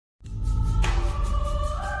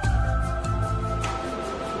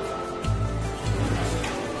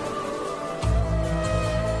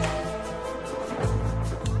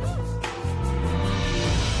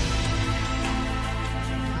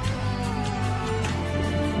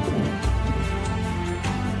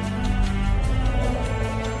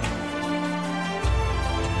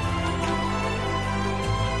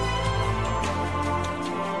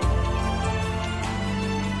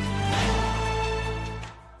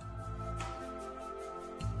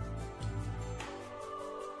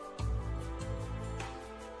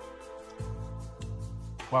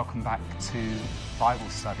Welcome back to Bible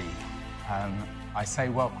study. I say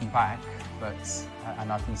welcome back, but and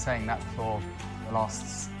I've been saying that for the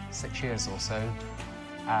last 6 years or so,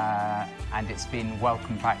 and it's been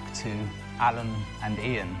welcome back to Alan and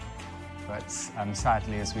Ian. But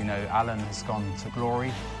sadly, as we know, Alan has gone to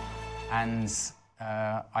glory, and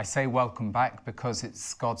I say welcome back because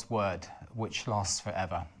it's God's word, which lasts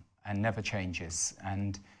forever and never changes.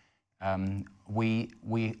 And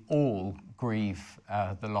we all grieve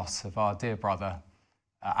the loss of our dear brother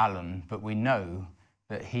Alan, but we know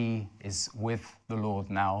that he is with the Lord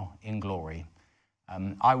now in glory.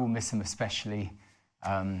 I will miss him especially.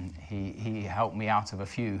 He helped me out of a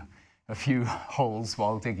few holes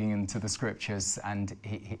while digging into the scriptures, and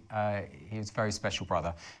he was a very special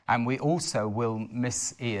brother. And we also will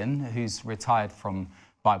miss Ian, who's retired from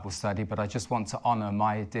Bible study, but I just want to honour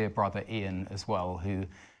my dear brother Ian as well, who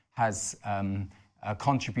has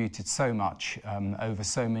contributed so much over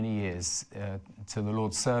so many years to the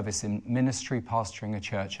Lord's service in ministry, pastoring a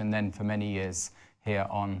church, and then for many years here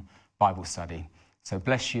on Bible study. So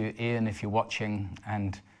bless you, Ian, if you're watching,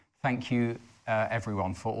 and thank you,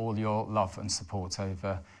 everyone, for all your love and support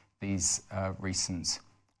over these recent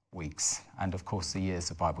weeks, and of course the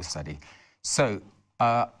years of Bible study. So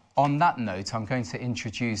on that note, I'm going to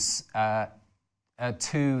introduce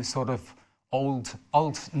two sort of old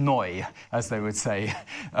Neu, as they would say.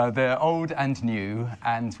 They're old and new,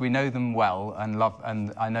 and we know them well and love,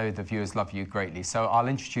 and I know the viewers love you greatly. So I'll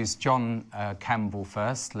introduce John Campbell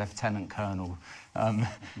first, Lieutenant Colonel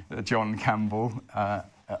John Campbell.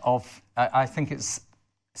 I think it's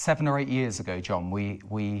 7 or 8 years ago, John, we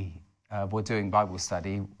were doing Bible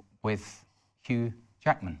study with Hugh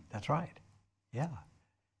Jackman. That's right, yeah.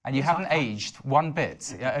 And you haven't aged one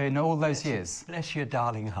bit in all those years. Bless your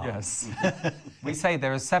darling heart. Yes. We say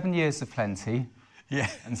there are 7 years of plenty, yeah,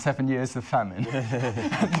 and 7 years of famine.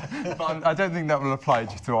 But I don't think that will apply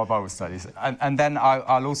to our Bible studies. And then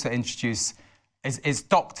I'll also introduce, is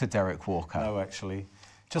Dr. Derek Walker. No, actually.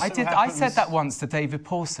 I said that once to David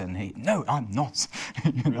Pawson. No, I'm not.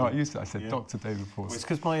 You know, I said Dr. David Pawson. Well, it's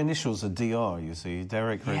because my initials are DR, you see,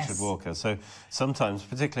 Derek Richard Walker. So sometimes,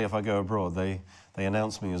 particularly if I go abroad, they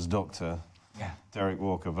announce me as Dr. Derek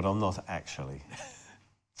Walker, but I'm not actually.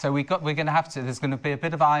 So we're going to have to. There's going to be a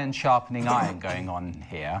bit of iron sharpening iron going on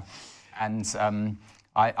here, and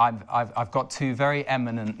I've got two very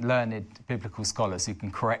eminent, learned biblical scholars who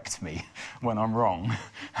can correct me when I'm wrong,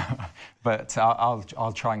 but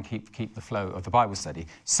I'll try and keep the flow of the Bible study.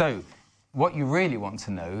 So, what you really want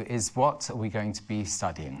to know is, what are we going to be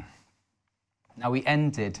studying? Now, we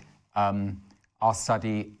ended our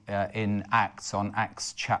study in Acts, on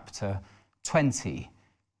Acts chapter 20.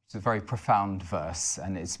 It's a very profound verse,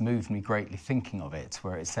 and it's moved me greatly thinking of it,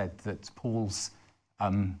 where it said that Paul's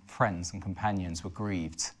friends and companions were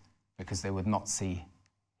grieved because they would not see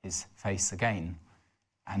his face again,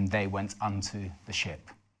 and they went unto the ship.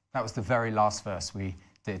 That was the very last verse we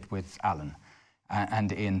did with Alan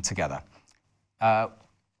and Ian together.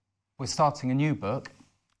 We're starting a new book,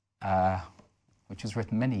 which was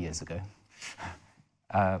written many years ago,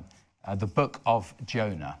 the book of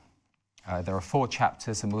Jonah. There are 4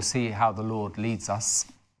 chapters, and we'll see how the Lord leads us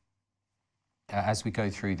as we go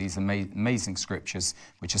through these amazing scriptures,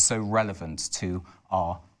 which are so relevant to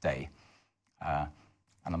our day. And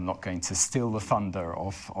I'm not going to steal the thunder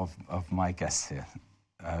of my guests here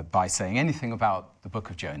by saying anything about the book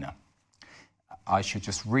of Jonah. I should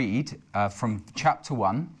just read from chapter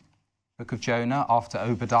 1, book of Jonah, after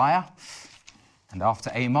Obadiah and after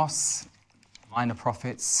Amos, minor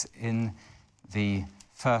prophets in the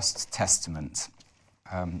First Testament.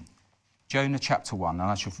 Jonah chapter 1, and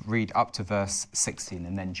I shall read up to verse 16,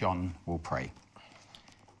 and then John will pray.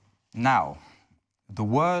 Now, the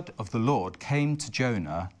word of the Lord came to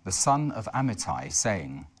Jonah, the son of Amittai,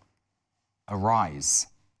 saying, Arise,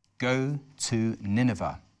 go to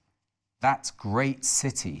Nineveh, that great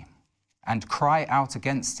city, and cry out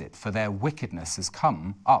against it, for their wickedness has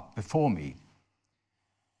come up before me.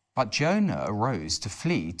 But Jonah arose to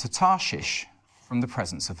flee to Tarshish from the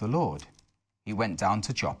presence of the Lord. He went down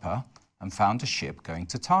to Joppa and found a ship going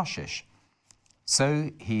to Tarshish.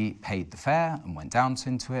 So he paid the fare and went down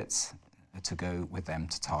into it to go with them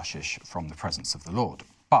to Tarshish from the presence of the Lord.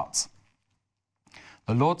 But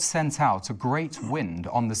the Lord sent out a great wind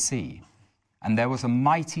on the sea, and there was a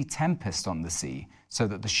mighty tempest on the sea, so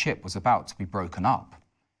that the ship was about to be broken up.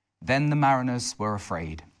 Then the mariners were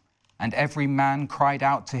afraid, and every man cried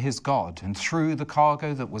out to his God, and threw the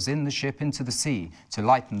cargo that was in the ship into the sea to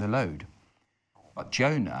lighten the load. But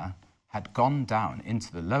Jonah had gone down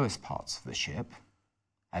into the lowest parts of the ship,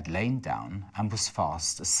 had lain down, and was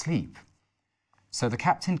fast asleep. So the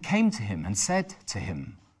captain came to him and said to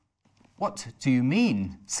him, "What do you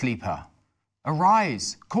mean, sleeper?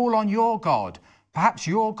 Arise, call on your God. Perhaps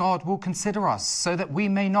your God will consider us, so that we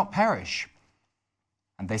may not perish."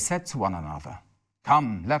 And they said to one another,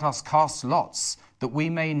 "Come, let us cast lots, that we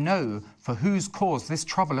may know for whose cause this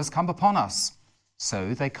trouble has come upon us."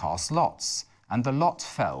 So they cast lots, and the lot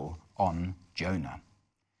fell on Jonah.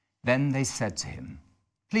 Then they said to him,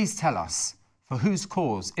 "Please tell us, for whose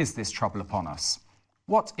cause is this trouble upon us?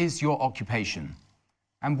 What is your occupation?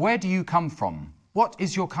 And where do you come from? What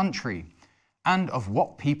is your country? And of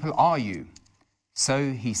what people are you?"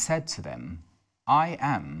 So he said to them, "I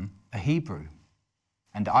am a Hebrew,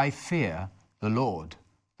 and I fear the Lord,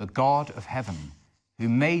 the God of heaven, who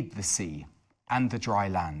made the sea and the dry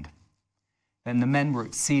land." Then the men were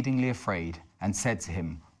exceedingly afraid and said to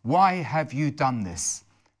him, "Why have you done this?"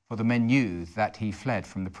 For the men knew that he fled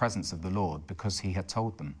from the presence of the Lord, because he had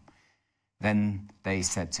told them. Then they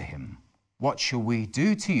said to him, "What shall we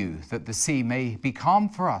do to you, that the sea may be calm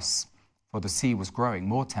for us?" For the sea was growing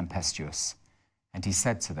more tempestuous. And he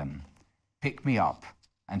said to them, "Pick me up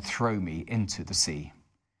and throw me into the sea.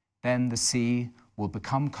 Then the sea will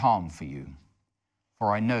become calm for you.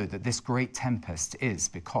 For I know that this great tempest is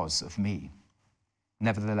because of me."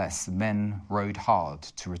 Nevertheless, the men rowed hard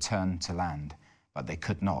to return to land, but they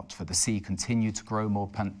could not, for the sea continued to grow more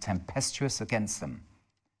tempestuous against them.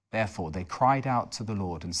 Therefore they cried out to the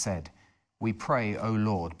Lord and said, "We pray, O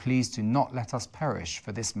Lord, please do not let us perish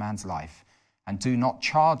for this man's life, and do not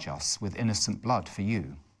charge us with innocent blood for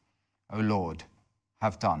you. O Lord,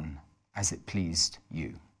 have done as it pleased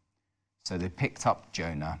you." So they picked up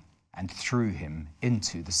Jonah and threw him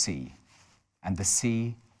into the sea, and the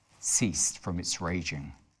sea ceased from its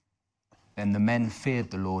raging. Then the men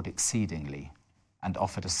feared the Lord exceedingly, and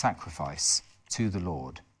offered a sacrifice to the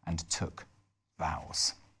Lord, and took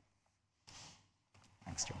vows.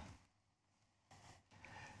 Thanks, John.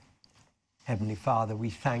 Heavenly Father, we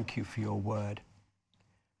thank you for your word.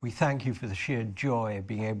 We thank you for the sheer joy of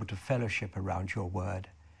being able to fellowship around your word,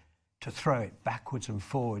 to throw it backwards and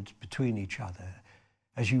forwards between each other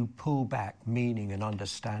as you pull back meaning and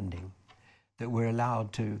understanding, that we're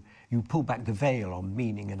allowed to, you pull back the veil on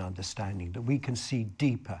meaning and understanding, that we can see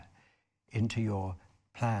deeper into your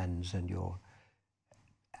plans and your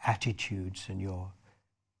attitudes and your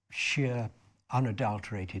sheer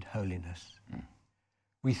unadulterated holiness.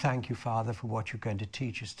 We thank you, Father, for what you're going to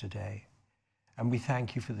teach us today. And we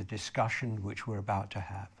thank you for the discussion which we're about to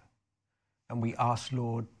have. And we ask,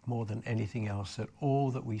 Lord, more than anything else, that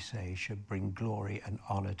all that we say should bring glory and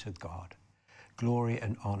honor to God. Glory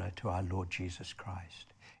and honor to our Lord Jesus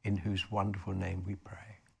Christ, in whose wonderful name we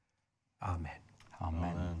pray. Amen.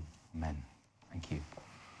 Amen. Amen. Amen. Thank you.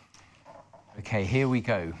 Okay, here we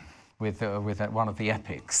go with one of the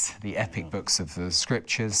epics, the epic books of the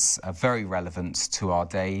Scriptures, very relevant to our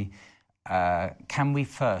day. Can we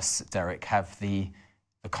first, Derek, have the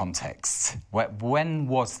context? When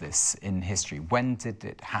was this in history? When did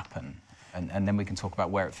it happen? And then we can talk about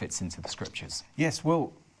where it fits into the Scriptures. Yes,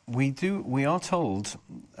 well, we are told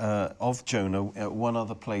of Jonah at one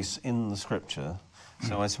other place in the Scripture.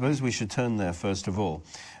 So I suppose we should turn there first of all.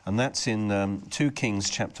 And that's in 2 Kings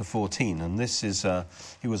chapter 14. And this is,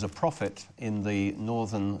 he was a prophet in the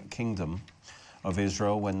northern kingdom of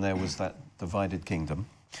Israel when there was that divided kingdom.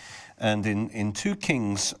 And in 2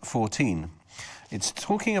 Kings 14, it's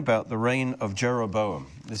talking about the reign of Jeroboam.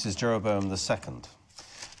 This is Jeroboam the second.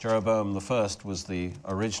 Jeroboam the first was the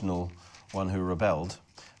original one who rebelled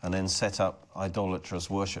and then set up idolatrous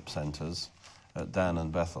worship centers at Dan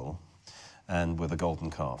and Bethel, and with a golden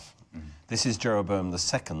calf. This is Jeroboam the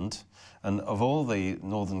second, and of all the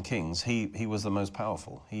northern kings, he was the most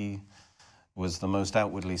powerful. He was the most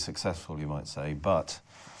outwardly successful, you might say, but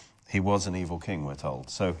he was an evil king, we're told.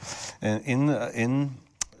 So in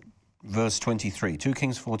verse 23, 2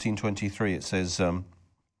 Kings 14:23, it says,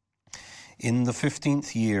 in the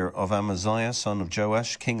 15th year of Amaziah, son of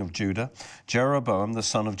Joash, king of Judah, Jeroboam, the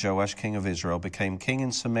son of Joash, king of Israel, became king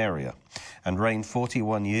in Samaria and reigned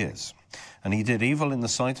 41 years. And he did evil in the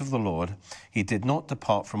sight of the Lord. He did not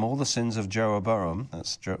depart from all the sins of Jeroboam,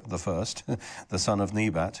 that's the first, the son of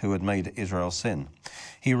Nebat, who had made Israel sin.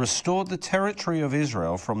 He restored the territory of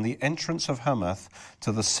Israel from the entrance of Hamath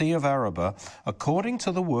to the Sea of Arabah, according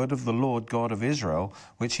to the word of the Lord God of Israel,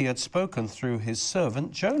 which he had spoken through his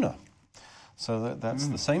servant Jonah. So that's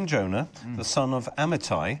the same Jonah, the son of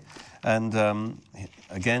Amittai. And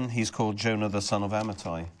again, he's called Jonah, the son of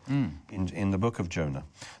Amittai, in the book of Jonah.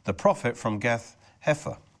 The prophet from Gath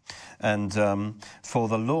Hepher. And for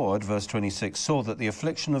the Lord, verse 26, saw that the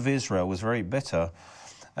affliction of Israel was very bitter,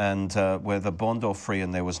 and whether bond or free,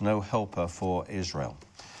 and there was no helper for Israel.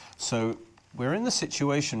 So we're in the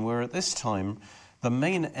situation where at this time the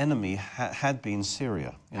main enemy had been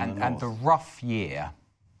Syria in the north. And the rough year,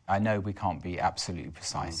 I know we can't be absolutely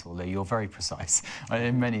precise, although you're very precise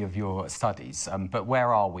in many of your studies, but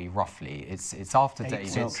where are we roughly? It's after David.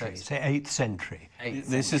 Say 8th century.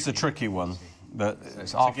 This is a tricky one, but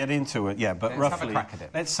So to get into it, yeah, but Let's have a roughly, crack at it.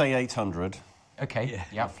 let's say 800. Okay,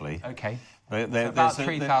 yeah. Roughly. Okay. There's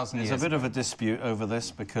 3,000 years. There's a bit of a dispute over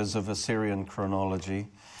this because of Assyrian chronology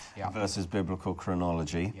versus biblical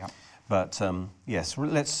chronology. Yeah. But yes,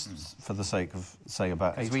 let's, for the sake of, say,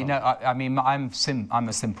 about 800. We know. I mean, I'm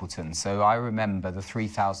a simpleton, so I remember the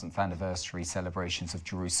 3,000th anniversary celebrations of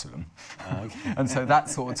Jerusalem, and so that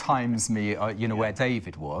sort of times me, where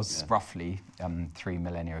David was roughly 3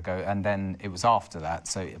 millennia ago, and then it was after that.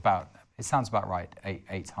 So it sounds about right,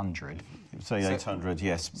 800. Say 800,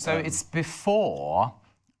 yes. So it's before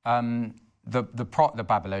the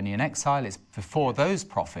Babylonian exile. It's before those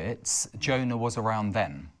prophets. Jonah was around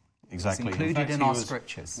then. Exactly. It's included in he our was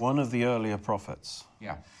scriptures. One of the earlier prophets.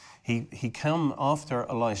 Yeah. He came after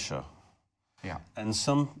Elisha. Yeah. And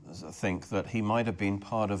some think that he might have been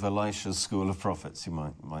part of Elisha's school of prophets, you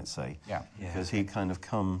might say. Yeah. Because he kind of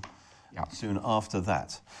come soon after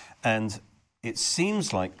that. And it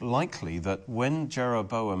seems likely that when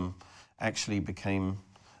Jeroboam actually became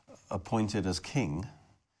appointed as king,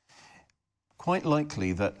 quite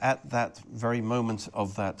likely that at that very moment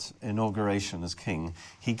of that inauguration as king,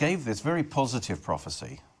 he gave this very positive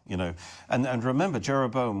prophecy, And remember,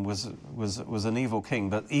 Jeroboam was an evil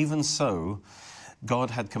king, but even so,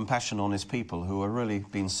 God had compassion on his people who were really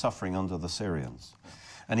been suffering under the Syrians.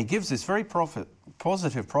 And he gives this very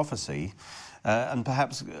positive prophecy, and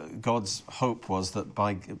perhaps God's hope was that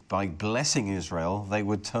by blessing Israel, they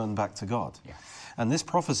would turn back to God. Yeah. And this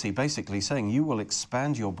prophecy basically saying, you will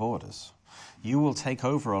expand your borders. You will take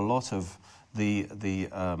over a lot of the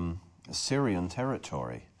Syrian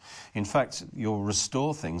territory. In fact, you'll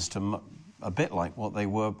restore things to a bit like what they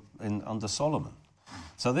were under Solomon.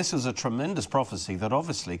 So this was a tremendous prophecy that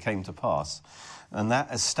obviously came to pass, and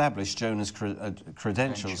that established Jonah's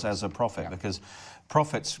credentials as a prophet, because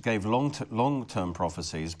prophets gave long-term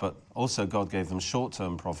prophecies, but also God gave them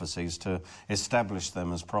short-term prophecies to establish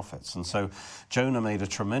them as prophets. And so Jonah made a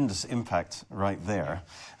tremendous impact right there,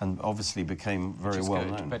 and obviously became very well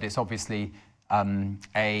known. But it's obviously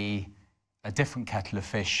a different kettle of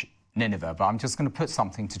fish, Nineveh. But I'm just going to put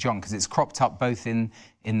something to John, because it's cropped up both in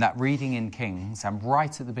that reading in Kings and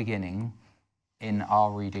right at the beginning in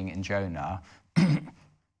our reading in Jonah.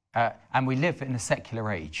 And we live in a secular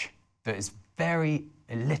age that is very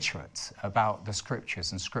illiterate about the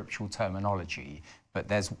scriptures and scriptural terminology.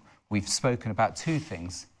 But we've spoken about two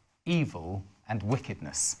things, evil and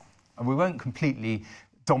wickedness. And we won't completely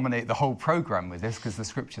dominate the whole program with this because the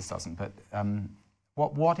scriptures doesn't. But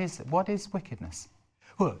what is wickedness?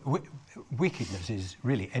 Well, wickedness is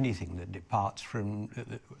really anything that departs from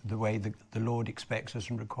the way the Lord expects us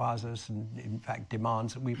and requires us, and in fact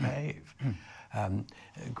demands that we behave.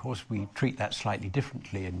 Of course, we treat that slightly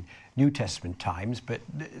differently in New Testament times, but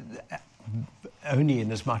only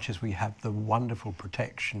in as much as we have the wonderful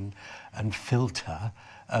protection and filter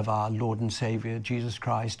of our Lord and Saviour Jesus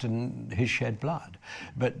Christ and his shed blood.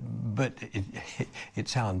 But it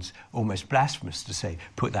sounds almost blasphemous to say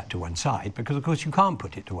put that to one side, because of course you can't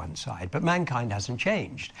put it to one side. But mankind hasn't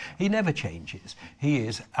changed. He never changes. He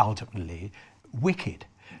is ultimately wicked.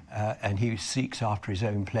 And he seeks after his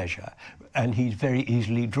own pleasure, and he's very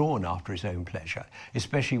easily drawn after his own pleasure,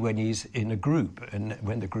 especially when he's in a group, and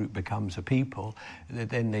when the group becomes a people,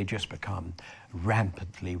 then they just become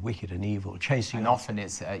rampantly wicked and evil, chasing. And often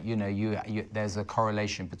it's there's a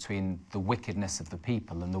correlation between the wickedness of the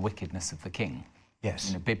people and the wickedness of the king.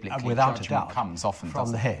 Yes, biblically, without a doubt, comes often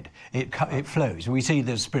from the head. It flows. We see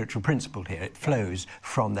the spiritual principle here. It flows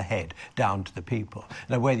from the head down to the people.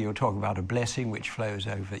 Now, whether you're talking about a blessing which flows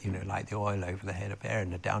over, like the oil over the head of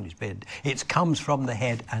Aaron and down his beard, it comes from the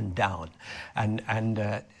head and down. And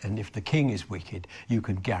if the king is wicked, you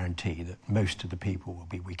can guarantee that most of the people will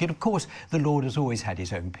be wicked. Of course, the Lord has always had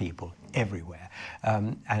his own people everywhere,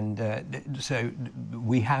 so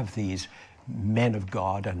we have these men of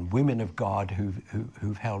God and women of God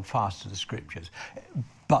who've held fast to the scriptures.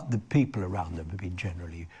 But the people around them have been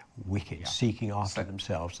generally wicked, seeking after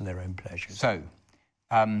themselves and their own pleasures. So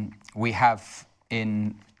we have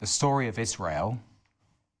in the story of Israel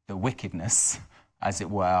the wickedness, as it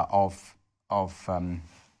were, of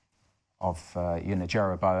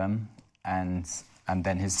Jeroboam, and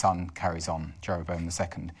then his son carries on, Jeroboam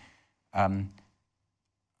II.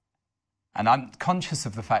 And I'm conscious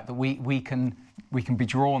of the fact that we can be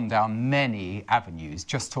drawn down many avenues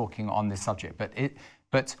just talking on this subject.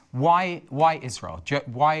 But why Israel?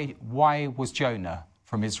 Why was Jonah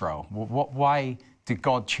from Israel? Why did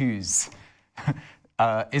God choose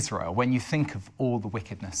Israel when you think of all the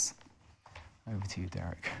wickedness? Over to you,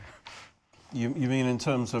 Derek. You mean in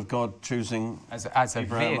terms of God choosing as a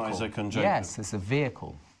Abraham, vehicle? Isaac, and Jacob? Yes, as a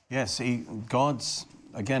vehicle. Yes, God's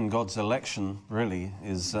election really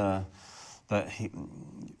is that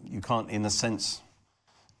you can't, in a sense,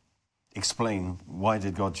 explain why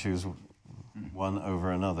did God choose one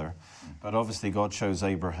over another. But obviously God chose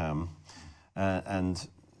Abraham, and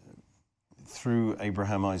through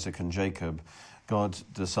Abraham, Isaac, and Jacob, God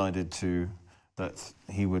decided that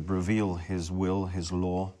he would reveal his will, his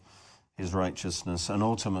law, his righteousness, and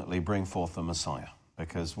ultimately bring forth the Messiah.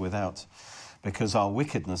 Because our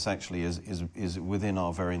wickedness actually is within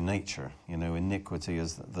our very nature. You know, iniquity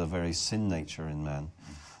is the very sin nature in man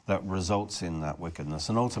that results in that wickedness.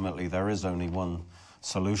 And ultimately there is only one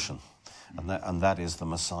solution, and that is the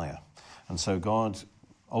Messiah. And so God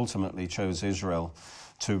ultimately chose Israel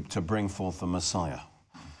to bring forth the Messiah.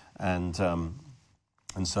 And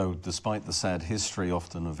so despite the sad history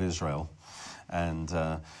often of Israel, and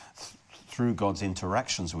through God's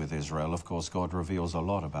interactions with Israel, of course, God reveals a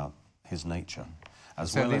lot about his nature,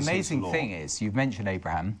 as well as his law. So the amazing thing is, you've mentioned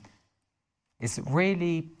Abraham, is that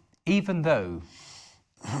really, even though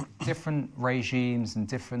different regimes and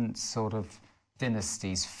different sort of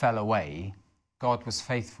dynasties fell away, God was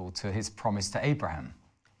faithful to his promise to Abraham.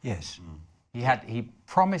 Yes. He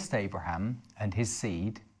promised Abraham and his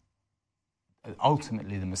seed,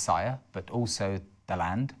 ultimately the Messiah, but also the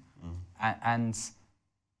land. And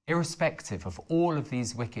irrespective of all of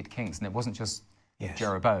these wicked kings, and it wasn't just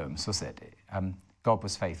Jeroboam's, was it? God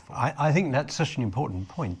was faithful. I think that's such an important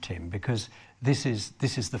point, Tim, because this is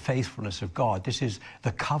the faithfulness of God. This is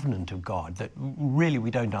the covenant of God that really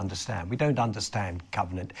we don't understand. We don't understand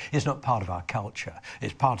covenant. It's not part of our culture.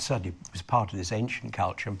 Certainly it was part of this ancient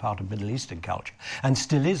culture and part of Middle Eastern culture, and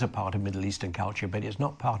still is a part of Middle Eastern culture, but it's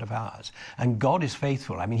not part of ours. And God is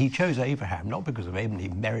faithful. I mean, he chose Abraham, not because of any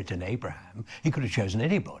merit in Abraham. He could have chosen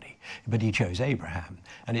anybody, but he chose Abraham.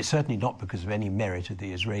 And it's certainly not because of any merit of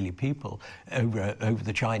the Israeli people over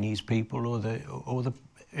the Chinese people or the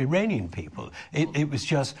Iranian people. It was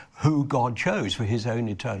just who God chose for his own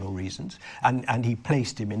eternal reasons, and he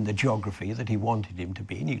placed him in the geography that he wanted him to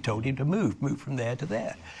be, and he told him to move from there to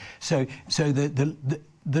there. So the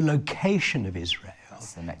location of Israel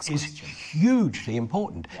is hugely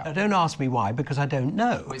important. Yeah. Now, don't ask me why, because I don't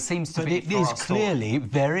know. Well, it seems to but be, it is clearly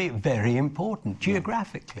very, very important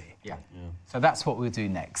geographically. Yeah. So that's what we'll do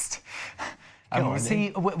next. We'll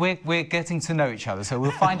see, we're getting to know each other, so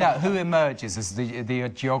we'll find out who emerges as the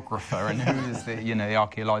geographer and who is the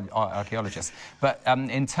archaeologist. But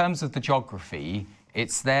in terms of the geography,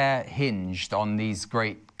 it's there hinged on these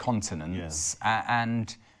great continents,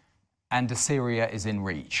 and Assyria is in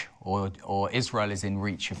reach, or Israel is in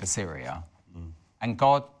reach of Assyria. And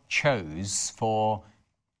God chose for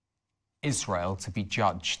Israel to be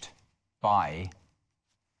judged by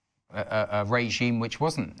a regime which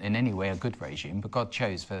wasn't in any way a good regime, but God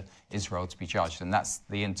chose for Israel to be judged, and that's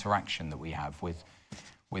the interaction that we have with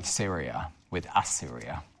Syria, with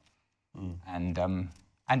Assyria, and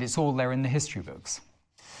it's all there in the history books.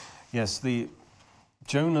 Yes,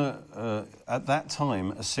 Jonah at that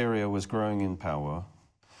time, Assyria was growing in power,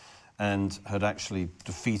 and had actually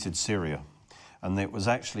defeated Syria, and it was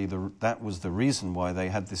actually that was the reason why they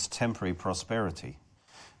had this temporary prosperity,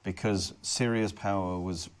 because Syria's power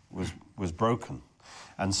was broken,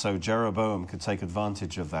 and so Jeroboam could take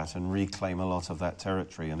advantage of that and reclaim a lot of that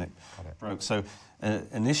territory, and it broke. So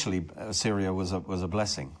initially Assyria was a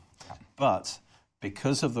blessing, but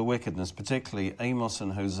because of the wickedness, particularly Amos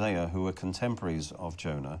and Hosea, who were contemporaries of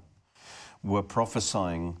Jonah, were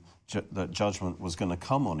prophesying that judgment was going to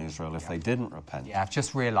come on Israel if they didn't repent. Yeah, I've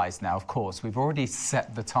just realised now, of course, we've already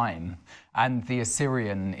set the time, and the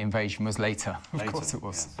Assyrian invasion was later. Of course it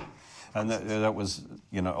was. Yes. And that was,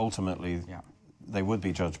 ultimately, they would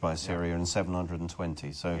be judged by Assyria in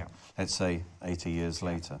 720, so let's say 80 years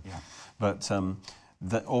later. Yeah. But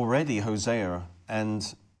already Hosea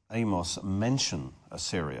and Amos mention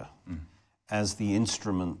Assyria as the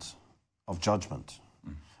instrument of judgment.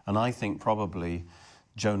 And I think probably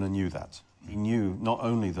Jonah knew that. He knew not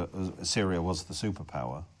only that Assyria was the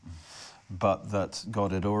superpower, but that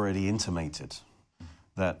God had already intimated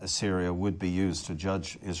that Assyria would be used to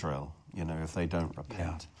judge Israel, if they don't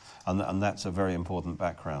repent. Yeah. And that's a very important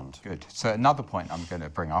background. Good. So another point I'm going to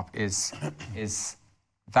bring up is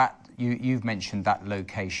that you've mentioned that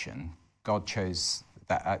location. God chose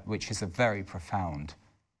which is a very profound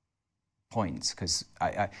point, because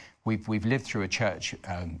we've lived through a church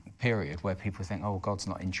period where people think, oh, God's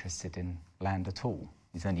not interested in land at all.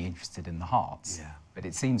 He's only interested in the hearts. Yeah. But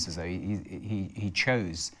it seems as though he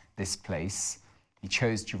chose this place. He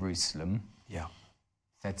chose Jerusalem. Yeah.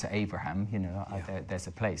 Said to Abraham, you know, there's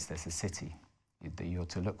a place, there's a city that you're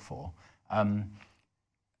to look for.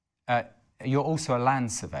 You're also a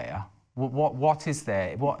land surveyor. What is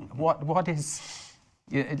there? What is?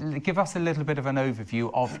 Give us a little bit of an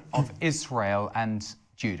overview of Israel and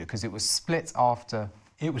Judah, because it was split after.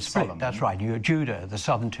 It was Solomon. split. That's right. You had Judah, the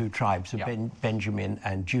southern two tribes of Benjamin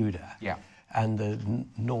and Judah, and the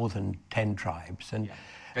northern 10 tribes. And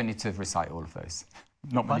don't need to recite all of those.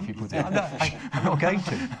 Not many people do. I'm not going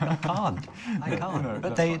to. I can't. No,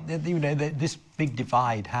 but this big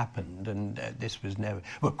divide happened, and this was never.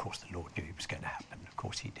 Well, of course, the Lord knew it was going to happen. Of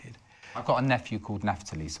course, He did. I've got a nephew called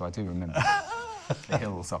Naphtali, so I do remember the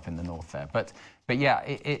hills up in the north there. But yeah,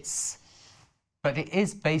 it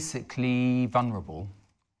is basically vulnerable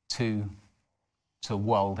to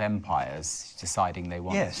world empires deciding they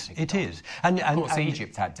want. Yes, it is. And of course,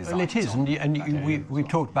 Egypt had designs. Well, it is, and we've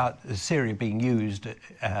talked about Syria being used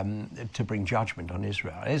to bring judgment on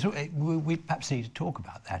Israel. We perhaps need to talk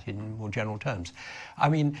about that in more general terms. I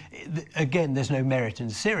mean, again, there's no merit in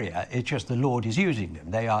Syria. It's just the Lord is using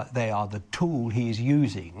them. They are the tool He is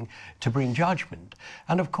using to bring judgment.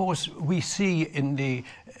 And of course, we see in the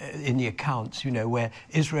accounts, you know, where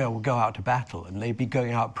Israel will go out to battle and they'd be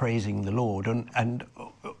going out praising the Lord, and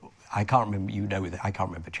I can't remember, I can't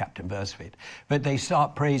remember chapter and verse of it, but they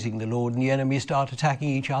start praising the Lord and the enemy start attacking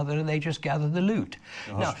each other and they just gather the loot.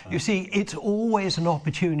 Now, you see, it's always an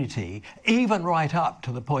opportunity, even right up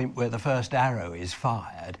to the point where the first arrow is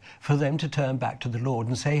fired, for them to turn back to the Lord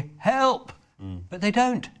and say, help! But they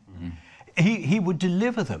don't. He would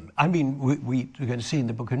deliver them. I mean, we're going to see in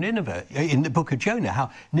the book of Nineveh, in the book of Jonah,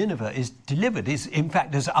 how Nineveh is delivered. In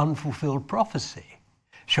fact, there's unfulfilled prophecy,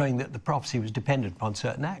 showing that the prophecy was dependent upon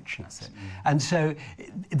certain actions. And so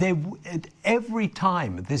every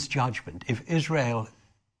time of this judgment, if Israel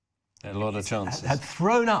a lot of chances had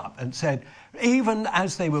thrown up and said, even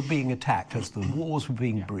as they were being attacked, as the walls were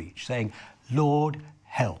being breached, saying, Lord,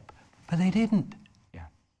 help. But they didn't.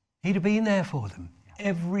 He'd have been there for them.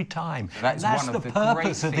 Every time. That's the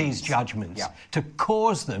purpose of these judgments, to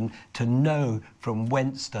cause them to know from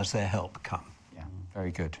whence does their help come. Yeah,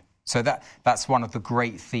 very good. So that's one of the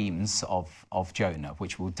great themes of Jonah,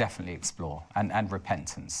 which we'll definitely explore, and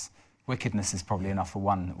repentance. Wickedness is probably enough for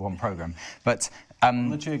one programme. But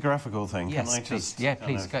the geographical thing, yes, can I just... Please. Yeah,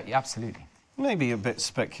 please, go, absolutely. Maybe a bit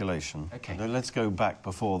speculation. Okay. Let's go back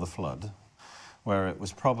before the flood, where it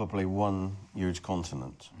was probably one huge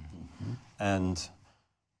continent. And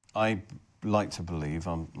I like to believe,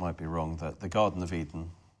 I might be wrong, that the Garden of Eden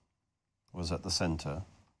was at the centre,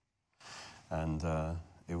 and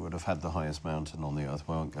it would have had the highest mountain on the earth.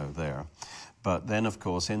 We won't go there. But then, of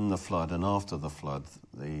course, in the flood and after the flood,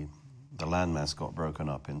 the landmass got broken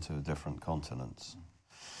up into different continents.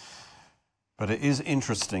 But it is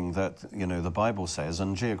interesting that, you know, the Bible says,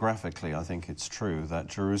 and geographically I think it's true, that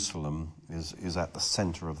Jerusalem is at the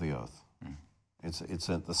centre of the earth. It's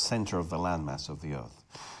at the centre of the landmass of the earth.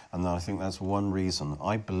 And I think that's one reason,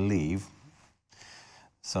 I believe,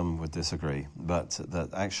 some would disagree, but that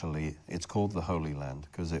actually it's called the Holy Land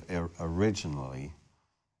because originally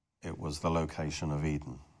it was the location of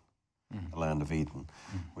Eden, the land of Eden,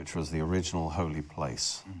 which was the original holy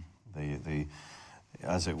place, the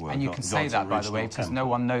as it were. And you can say that, by the way, because no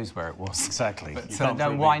one knows where it was. Exactly. But so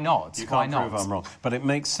why not? You can't prove I'm wrong. But it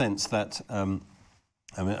makes sense that, I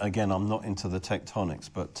mean, again, I'm not into the tectonics,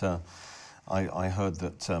 but I heard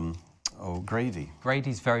that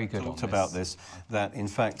Grady's very good talked about this, that in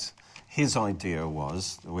fact his idea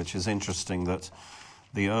was, which is interesting, that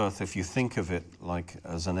the earth, if you think of it like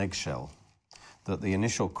as an eggshell, that the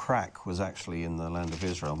initial crack was actually in the land of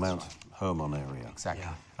Israel, Mount Hermon area. Exactly.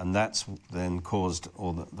 Yeah. And that's then caused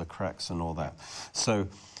all the cracks and all that. So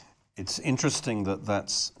it's interesting that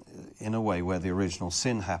that's in a way where the original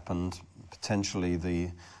sin happened, potentially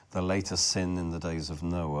the latest sin in the days of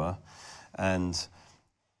Noah, and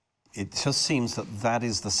it just seems that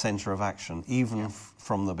is the centre of action, even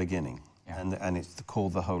from the beginning. And it's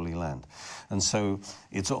called the Holy Land, and so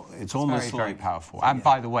it's almost very powerful. And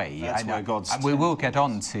by the way, that's where God's we will get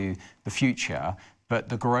on to the future, but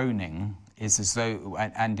the groaning is as though,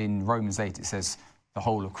 and in Romans 8 it says the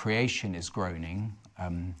whole of creation is groaning,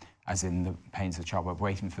 as in the pains of childbirth,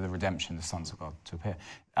 waiting for the redemption of the sons of God to appear.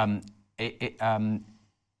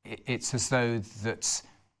 It's as though that,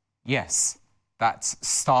 yes, that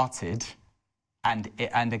started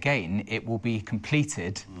and again, it will be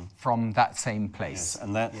completed from that same place. Yes,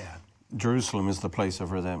 and that Jerusalem is the place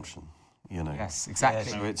of redemption. You know. Yes,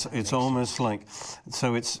 exactly. So it's almost like,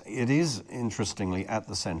 so it is interestingly at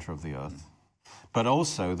the centre of the earth, but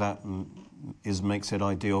also that makes it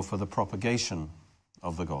ideal for the propagation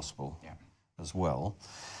of the gospel as well.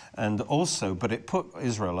 And also, but it put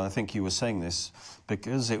Israel, I think you were saying this,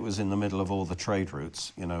 because it was in the middle of all the trade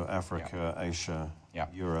routes, you know, Africa, Asia,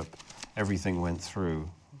 Europe, everything went through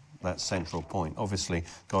that central point. Obviously,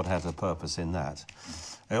 God had a purpose in that.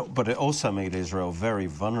 But it also made Israel very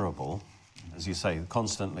vulnerable, as you say,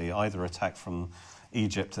 constantly either attacked from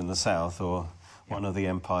Egypt in the south or one of the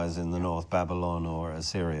empires in the north, Babylon or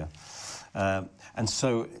Assyria. And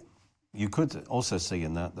so you could also see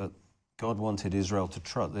in that God wanted Israel to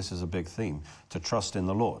trust, this is a big theme, to trust in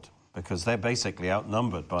the Lord, because they're basically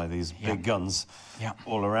outnumbered by these big guns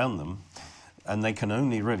all around them, and they can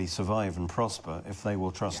only really survive and prosper if they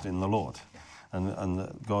will trust in the Lord.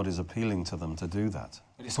 And God is appealing to them to do that.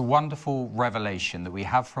 It's a wonderful revelation that we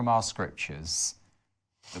have from our scriptures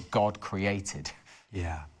that God created.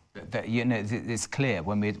 Yeah. That, you know, it's clear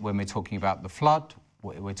when we're talking about the flood,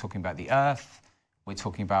 we're talking about the earth, we're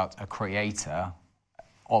talking about a creator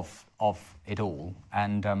of it all,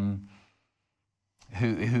 and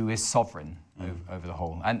who is sovereign over the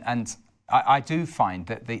whole. And I do find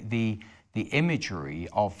that the imagery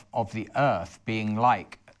of the earth being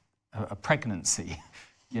like a pregnancy,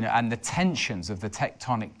 you know, and the tensions of the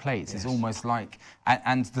tectonic plates is almost like,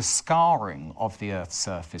 and the scarring of the Earth's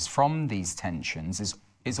surface from these tensions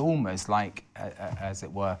is almost like, as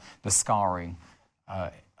it were, the scarring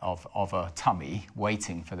of a tummy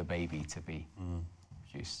waiting for the baby to be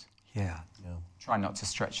produced. Yeah. Try not to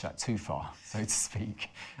stretch that too far, so to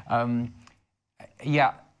speak. So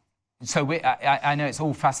I know it's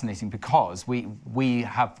all fascinating because we're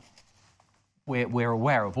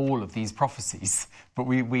aware of all of these prophecies, but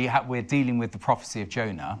we're dealing with the prophecy of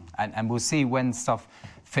Jonah, and we'll see when stuff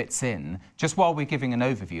fits in. Just while we're giving an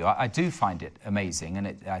overview, I do find it amazing,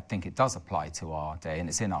 and I think it does apply to our day, and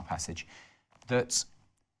it's in our passage, that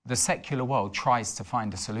the secular world tries to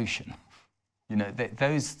find a solution. You know,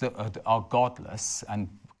 those that are godless, and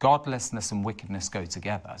godlessness and wickedness go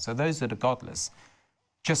together. So those that are godless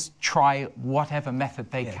just try whatever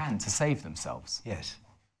method they can to save themselves. Yes.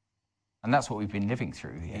 And that's what we've been living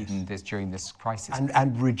through even during this crisis.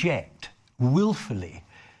 And willfully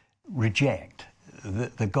reject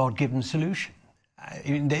the God-given solution.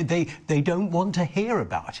 They don't want to hear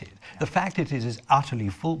about it. The fact it is utterly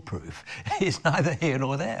foolproof is neither here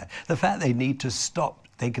nor there. The fact they need to stop,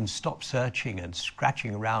 they can stop searching and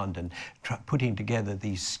scratching around and putting together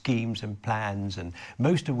these schemes and plans, and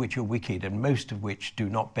most of which are wicked and most of which do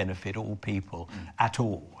not benefit all people at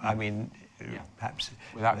all. I mean, perhaps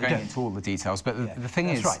without going into all the details, but the thing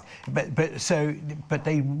is, right. But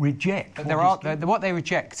they reject. But what they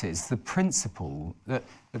reject is the principle that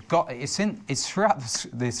God. It's throughout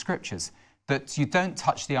the scriptures that you don't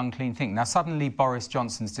touch the unclean thing. Now suddenly Boris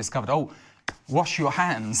Johnson's discovered, wash your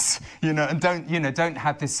hands, you know, and don't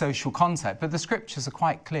have this social contact. But the scriptures are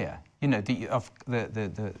quite clear, you know,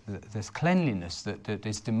 this cleanliness that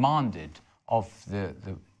is demanded of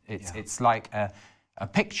it's like a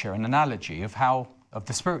picture, an analogy of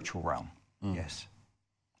the spiritual realm. Yes.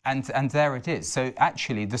 And there it is. So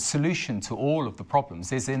actually the solution to all of the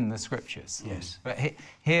problems is in the scriptures. Yes. But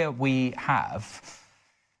here we have...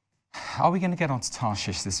 Are we going to get on to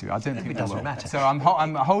Tarshish this week? I don't think it doesn't matter. So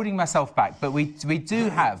I'm holding myself back. But we do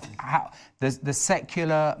have the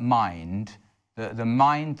secular mind, the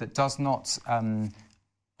mind that does not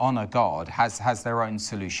honour God has their own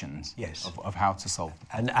solutions of how to solve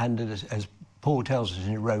them. And as Paul tells us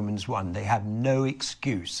in Romans 1, they have no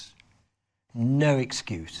excuse,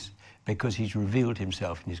 because he's revealed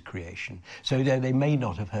himself in his creation. So they may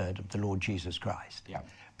not have heard of the Lord Jesus Christ,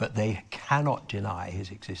 but they cannot deny his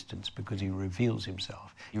existence because he reveals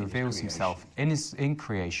himself. He reveals himself in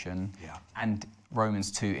creation, and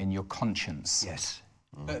Romans 2 in your conscience. Yes.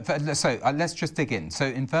 So let's just dig in. So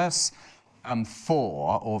in verse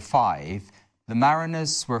 4 or 5, the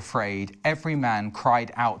mariners were afraid. Every man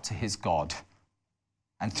cried out to his God,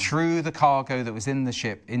 and threw the cargo that was in the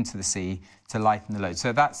ship into the sea to lighten the load.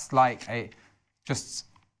 So that's like it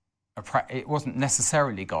wasn't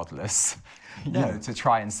necessarily godless, you know, to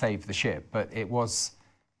try and save the ship, but it was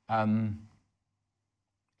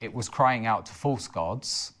crying out to false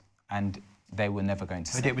gods, and they were never going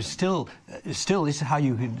to save But it was still, this is how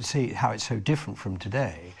you can see how it's so different from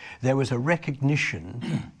today. There was a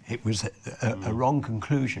recognition, it was a wrong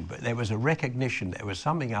conclusion, but there was a recognition there was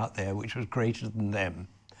something out there which was greater than them.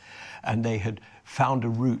 And they had found a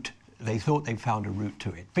route they thought they'd found a route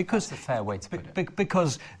to it. Because that's a fair way to put it.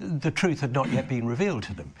 Because the truth had not yet been revealed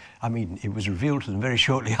to them. I mean, it was revealed to them very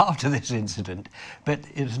shortly after this incident, but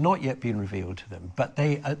it has not yet been revealed to them. But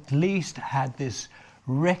they at least had this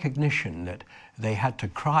recognition that they had to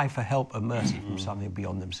cry for help and mercy from something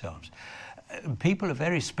beyond themselves. People are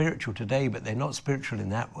very spiritual today, but they're not spiritual in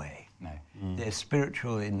that way. No. They're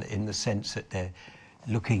spiritual in the sense that they're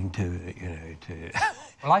looking to,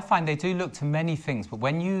 Well, I find they do look to many things, but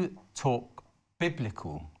when you talk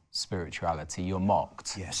biblical spirituality, you're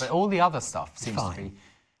mocked. Yes. But all the other stuff seems to be...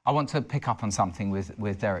 I want to pick up on something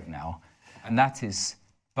with Derek now, and that is,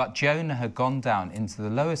 but Jonah had gone down into the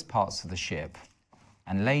lowest parts of the ship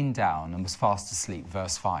and lain down and was fast asleep,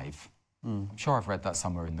 verse 5. I'm sure I've read that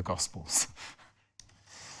somewhere in the Gospels.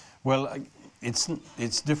 Well,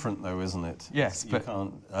 it's different though, isn't it? Yes, you but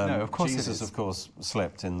can't. no, of course Jesus, it is. of course,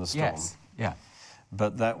 slept in the storm. Yes, yeah.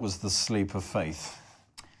 But that was the sleep of faith.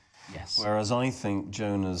 Yes. Whereas I think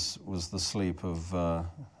Jonah's was the sleep of a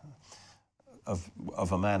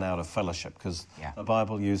man out of fellowship, because the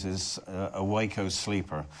Bible uses a wako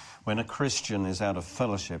sleeper. When a Christian is out of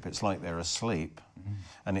fellowship, it's like they're asleep,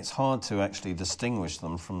 and it's hard to actually distinguish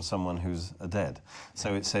them from someone who's dead.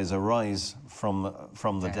 So it says, arise from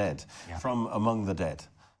the dead, from among the dead.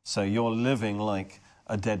 So you're living like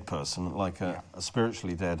a dead person, like a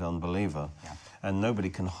spiritually dead unbeliever. And nobody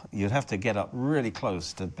can, you'd have to get up really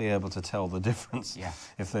close to be able to tell the difference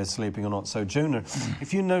if they're sleeping or not. So Jonah,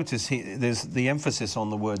 if you notice, there's the emphasis on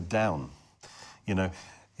the word down. You know,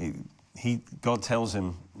 God tells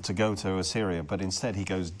him to go to Assyria, but instead he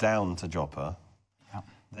goes down to Joppa.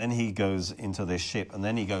 Then he goes into this ship, and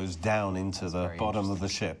then he goes down into the bottom of the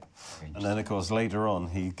ship. And then, of course, later on,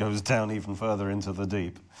 he goes down even further into the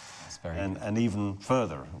deep. And even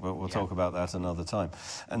further. We'll talk about that another time.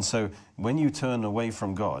 And so when you turn away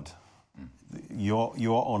from God, you're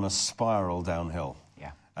on a spiral downhill.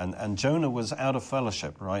 And Jonah was out of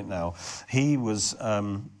fellowship right now. He was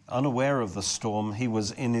unaware of the storm. He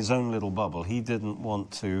was in his own little bubble. He didn't want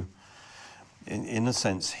to, in a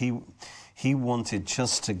sense, he wanted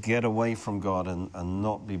just to get away from God and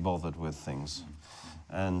not be bothered with things.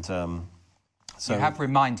 And so... You have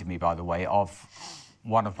reminded me, by the way, of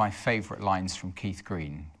one of my favourite lines from Keith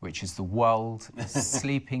Green, which is, the world is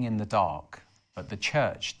sleeping in the dark, but the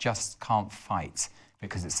church just can't fight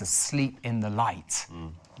because it's asleep in the light.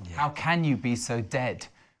 How can you be so dead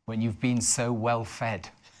when you've been so well fed?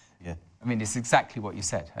 I mean, it's exactly what you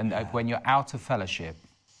said. And when you're out of fellowship,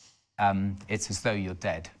 it's as though you're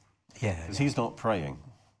dead. Because he's not praying.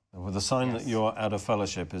 Well, the sign that you're out of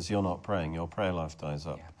fellowship is you're not praying. Your prayer life dies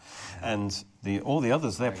up. And all the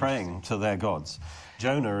others, they're praying to their gods.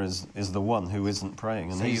 Jonah is the one who isn't praying,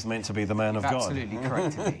 and so he's meant to be the man of God. Absolutely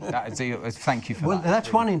corrected me. Thank you for that. Well,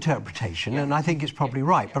 that's one interpretation, and I think it's probably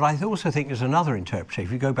right. But I also think there's another interpretation.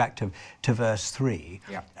 If you go back to verse 3,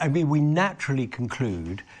 I mean, we naturally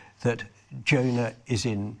conclude that Jonah is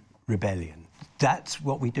in rebellion. That's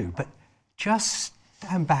what we do. But just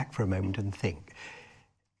stand back for a moment and think.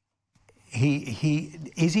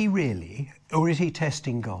 Is he really, or is he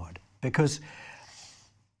testing God? Because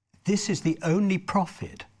this is the only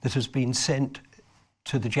prophet that has been sent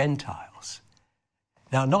to the Gentiles.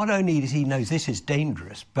 Now, not only does he know this is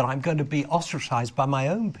dangerous, but I'm going to be ostracized by my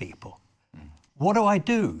own people. What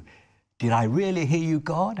do? Did I really hear you,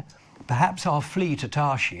 God? Perhaps I'll flee to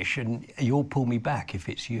Tarshish and you'll pull me back if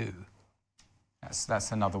it's you.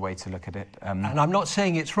 That's another way to look at it. And I'm not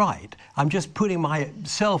saying it's right. I'm just putting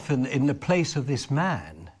myself in the place of this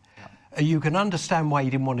man. You can understand why he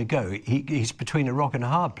didn't want to go. He's between a rock and a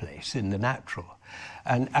hard place in the natural.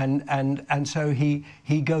 And so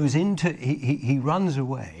he goes into, he runs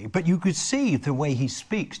away. But you could see the way he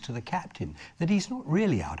speaks to the captain that he's not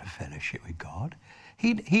really out of fellowship with God.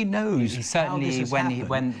 He knows. He certainly,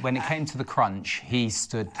 when it came to the crunch, he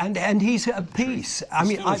stood. And he's at peace. I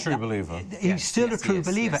mean, still a true believer. He's still a true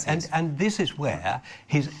believer. And this is where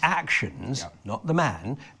his actions, not the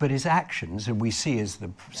man, but his actions, and we see as the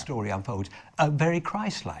story unfolds, are very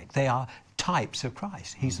Christ-like. They are types of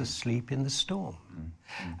Christ. He's asleep in the storm.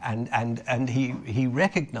 And he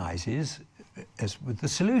recognises as with the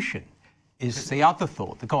solution. Is the other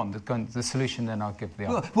thought, the solution, then I'll give the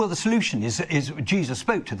other. Well, the solution is Jesus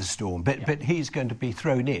spoke to the storm, but he's going to be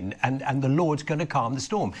thrown in, and the Lord's going to calm the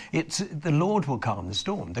storm. The Lord will calm the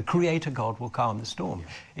storm. The Creator God will calm the storm.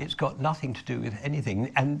 It's got nothing to do with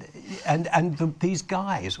anything. And these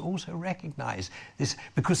guys also recognise this,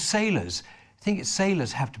 because sailors, I think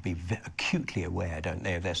sailors have to be acutely aware, don't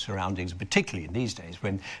they, of their surroundings, particularly in these days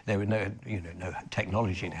when there were no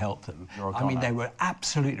technology to help them. I mean, they were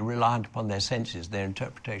absolutely reliant upon their senses, their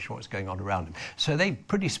interpretation of what's going on around them. So they're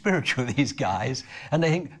pretty spiritual, these guys, and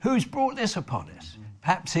they think, who's brought this upon us?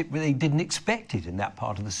 Perhaps they didn't expect it in that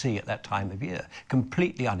part of the sea at that time of year.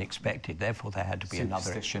 Completely unexpected, therefore there had to be another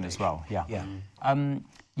superstition as well, yeah.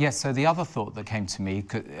 Yeah. So the other thought that came to me,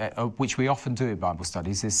 which we often do in Bible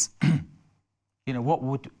studies, is what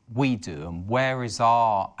would we do and where is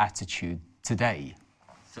our attitude today?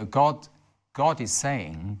 So God is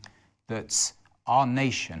saying that our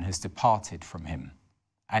nation has departed from him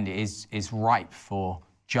and is ripe for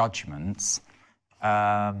judgments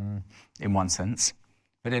in one sense.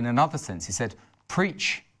 But in another sense, he said,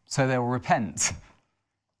 preach so they'll repent.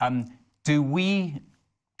 Do we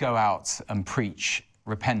go out and preach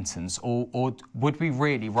repentance, or would we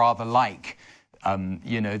really rather like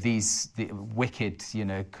the wicked,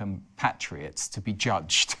 compatriots to be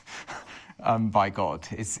judged by God?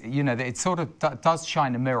 It sort of does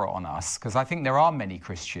shine a mirror on us, because I think there are many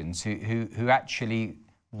Christians who actually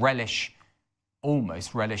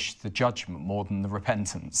almost relish the judgment more than the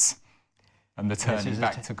repentance and the turning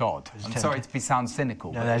back to God. I'm sorry to sound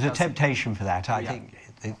cynical. No, there's a temptation for that. I think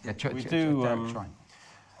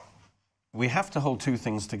we have to hold two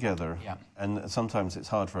things together, and sometimes it's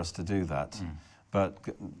hard for us to do that. But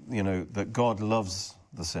that God loves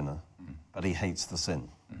the sinner, but he hates the sin.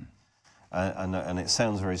 And it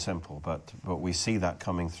sounds very simple, but we see that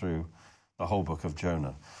coming through the whole book of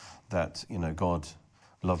Jonah, that God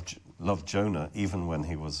loved Jonah even when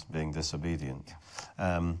he was being disobedient,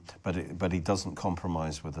 but he doesn't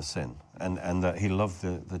compromise with the sin, and that he loved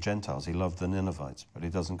the Gentiles, he loved the Ninevites, but he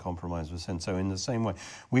doesn't compromise with sin. So in the same way,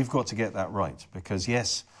 we've got to get that right, because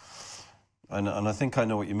yes, and I think I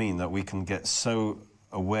know what you mean, that we can get so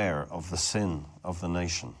aware of the sin of the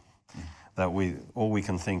nation that all we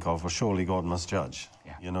can think of, well, surely God must judge.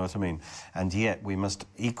 You know what I mean? And yet we must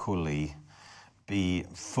equally be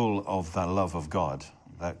full of that love of God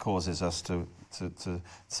that causes us to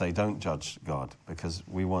say, don't judge God, because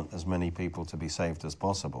we want as many people to be saved as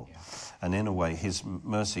possible. And in a way, his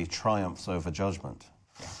mercy triumphs over judgment.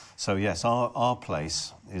 So yes, our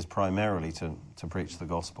place is primarily to preach the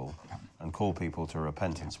gospel and call people to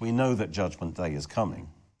repentance. We know that Judgment Day is coming,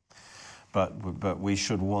 but we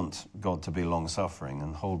should want God to be long-suffering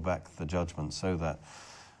and hold back the judgment so that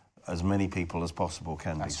as many people as possible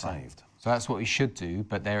can be saved. So that's what we should do,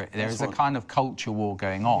 but there is a kind of culture war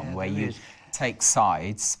going on where you take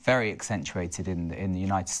sides, very accentuated in the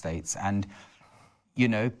United States, and,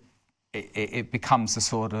 it becomes a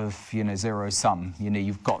sort of, zero sum.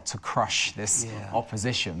 You've got to crush this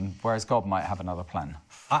opposition, whereas God might have another plan.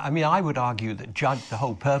 I mean, I would argue that the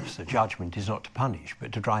whole purpose of judgment is not to punish,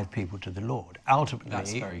 but to drive people to the Lord.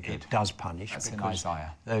 Ultimately, it does punish. That's in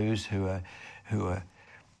Isaiah. Those who are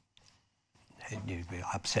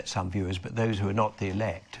upset some viewers, but those who are not the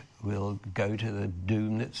elect will go to the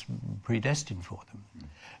doom that's predestined for them.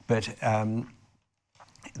 But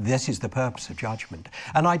this is the purpose of judgment.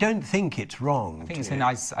 And I don't think it's wrong. I think it's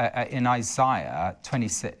in Isaiah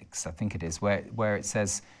 26, I think it is, where it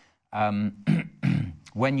says,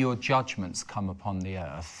 when your judgments come upon the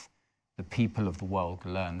earth, the people of the world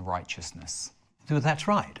learn righteousness. So that's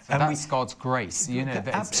right. So that's God's grace.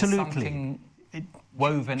 Absolutely.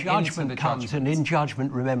 Woven judgment into comes, and in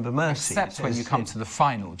judgment remember mercy. Except when you come to the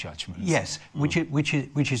final judgment. Yes, which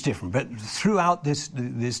is different. But throughout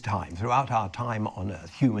this time, throughout our time on earth,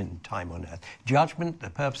 human time on earth, judgment, the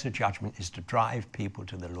purpose of judgment is to drive people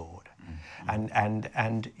to the Lord, and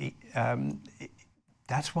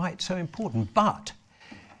that's why it's so important. But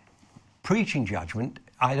preaching judgment,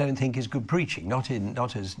 I don't think is good preaching, not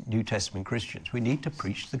as New Testament Christians. We need to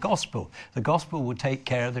preach the gospel. The gospel will take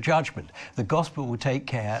care of the judgment. The gospel will take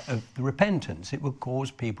care of the repentance. It will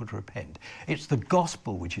cause people to repent. It's the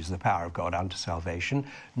gospel which is the power of God unto salvation,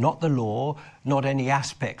 not the law, not any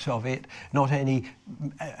aspects of it, not any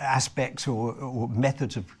aspects or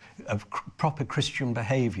methods of proper Christian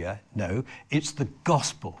behaviour. No, it's the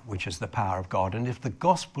gospel which is the power of God. And if the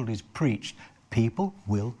gospel is preached, people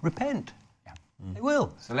will repent. They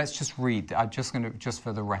will. So let's just read. I'm just going to, just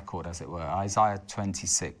for the record, as it were, Isaiah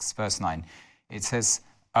 26, verse 9. It says,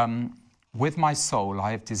 with my soul I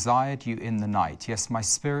have desired you in the night. Yes, my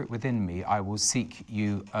spirit within me, I will seek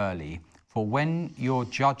you early. For when your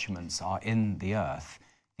judgments are in the earth,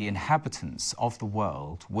 the inhabitants of the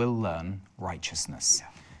world will learn righteousness.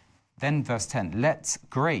 Then verse 10, let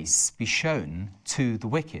grace be shown to the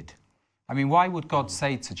wicked. I mean, why would God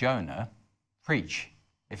say to Jonah, preach,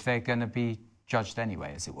 if they're going to be judged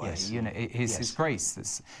anyway, as it were. Yes. You know, it's His grace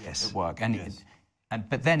that's Yes. at work. Yes.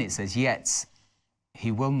 But then it says, yet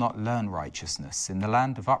He will not learn righteousness. In the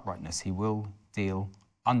land of uprightness He will deal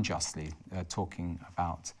unjustly, talking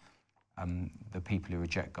about the people who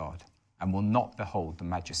reject God, and will not behold the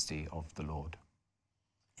majesty of the Lord.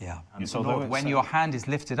 Yeah. And So Lord, when your hand is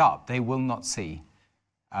lifted up, they will not see,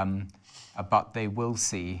 but they will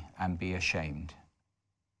see and be ashamed.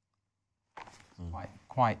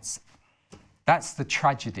 Quite. That's the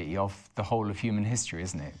tragedy of the whole of human history,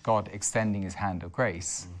 isn't it? God extending His hand of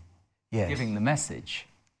grace, Yes. giving the message,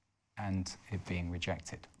 and it being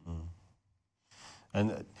rejected.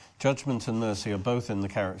 And judgment and mercy are both in the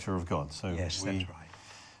character of God. So Yes, that's right.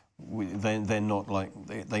 they're not like,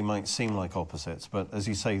 they might seem like opposites, but as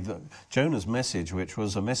you say, Jonah's message, which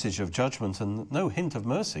was a message of judgment and no hint of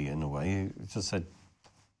mercy in a way, he just said,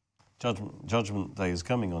 judgment day is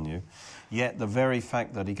coming on you. Yet the very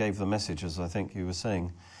fact that he gave the message, as I think you were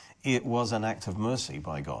saying, it was an act of mercy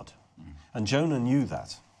by God. And Jonah knew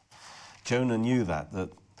that. Jonah knew that,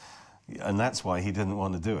 and that's why he didn't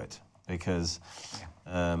want to do it, because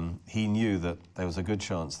he knew that there was a good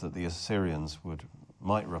chance that the Assyrians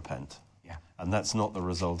might repent. Yeah. And that's not the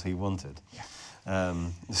result he wanted. Yeah.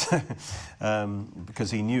 Because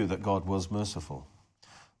he knew that God was merciful.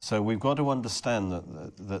 So we've got to understand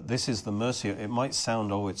that this is the mercy. It might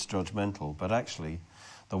sound, it's judgmental, but actually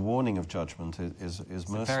the warning of judgment is merciful. It's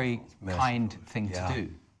a very kind thing to do.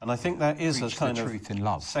 And I think that is Preach a kind the of truth in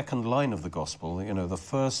love. second line of the gospel. You know, the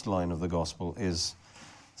first line of the gospel is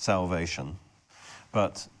salvation.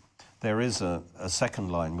 But there is a second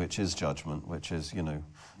line, which is judgment, which is,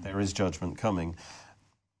 there is judgment coming.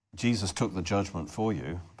 Jesus took the judgment for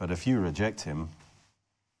you, but if you reject Him,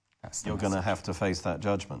 you're going to have to face that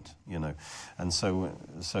judgment, And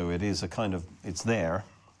so it is a kind of, it's there.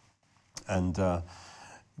 And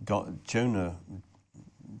Jonah,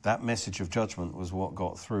 that message of judgment was what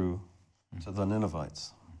got through to the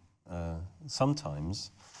Ninevites. Sometimes,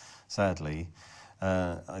 sadly,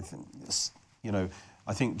 I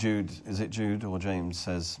think Jude, is it Jude or James,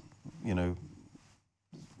 says,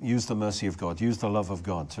 use the mercy of God, use the love of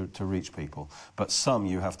God to reach people. But some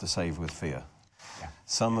you have to save with fear. Yeah.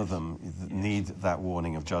 Some of them need that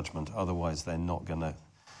warning of judgment, otherwise they're not going to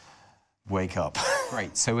wake up.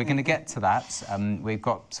 Great, so we're going to get to that. We've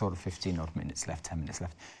got sort of 15 odd minutes left, 10 minutes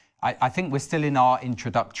left. I think we're still in our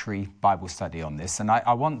introductory Bible study on this, and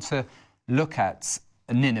I want to look at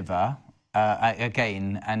Nineveh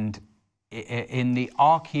again, and in the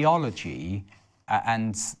archaeology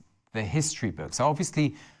and the history books. So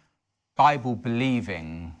obviously,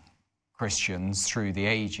 Bible-believing Christians through the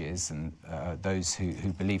ages and those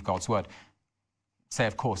who believe God's word say,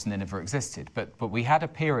 of course, Nineveh existed. But we had a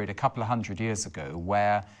period a couple of hundred years ago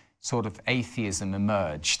where sort of atheism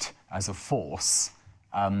emerged as a force,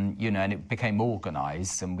 and it became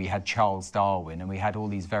organized, and we had Charles Darwin, and we had all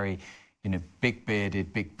these very,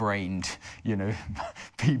 big-bearded, big-brained,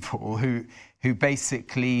 people who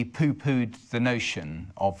basically poo-pooed the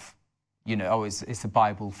notion of, it's a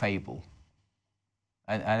Bible fable.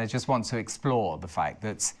 And I just want to explore the fact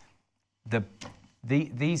that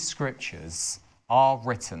these scriptures are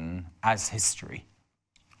written as history.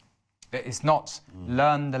 It's not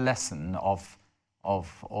learn the lesson of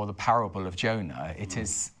or the parable of Jonah. It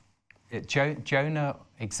is Jonah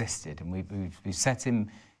existed, and we've set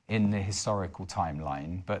him in the historical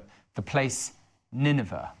timeline. But the place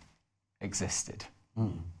Nineveh existed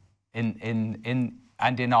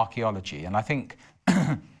in archaeology, and I think.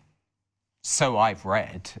 So I've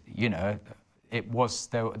read, it was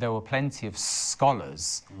there were plenty of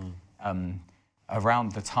scholars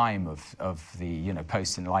around the time of the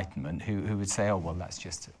post-Enlightenment who would say, oh well, that's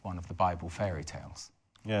just one of the Bible fairy tales.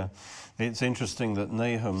 Yeah, it's interesting that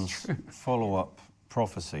Nahum's follow-up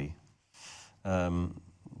prophecy,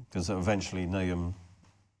 because eventually Nahum,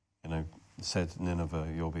 said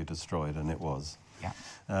Nineveh, you'll be destroyed, and it was. Yeah.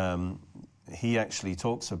 He actually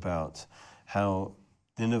talks about how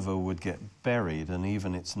Nineveh would get buried and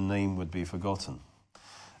even its name would be forgotten.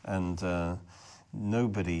 And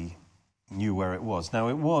nobody knew where it was. Now,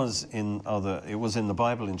 it was in the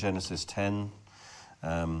Bible in Genesis 10.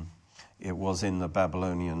 It was in the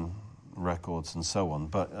Babylonian records and so on.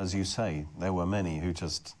 But as you say, there were many who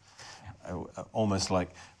just almost like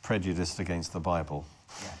prejudiced against the Bible.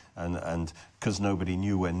 Yeah. And because nobody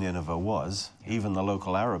knew where Nineveh was, even the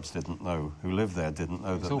local Arabs didn't know, who lived there didn't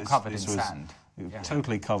know that all covered in sand.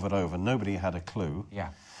 Totally covered over. Nobody had a clue. Yeah.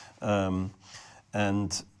 And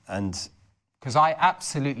because I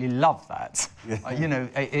absolutely love that. You know,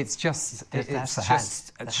 it's just,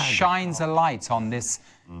 shines a light on this,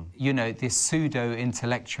 you know, this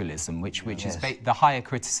pseudo-intellectualism, which is the higher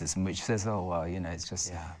criticism, which says, oh, well, you know, it's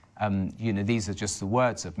just, you know, these are just the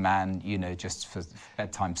words of man, you know, just for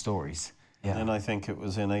bedtime stories. Yeah. And I think it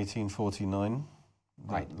was in 1849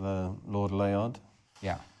 that Lord Layard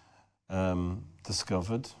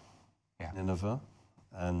discovered Nineveh.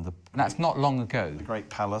 And that's not long ago. The great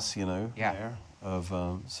palace, you know, there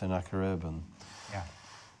of Sennacherib, and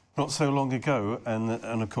not so long ago. And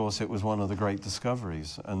of course, it was one of the great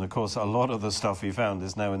discoveries. And of course, a lot of the stuff he found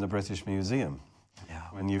is now in the British Museum,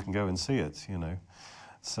 when you can go and see it, you know.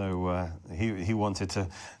 So he wanted to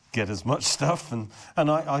get as much stuff, and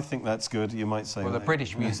I think that's good. You might say. Well, the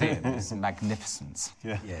British Museum is magnificent.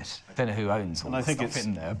 Yeah. Yes. I don't know who owns all the stuff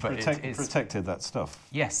in there, but it's protected that stuff.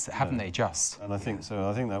 Yes, haven't they just? And I think so.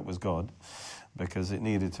 I think that was God, because it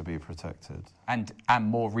needed to be protected. And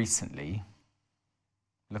more recently,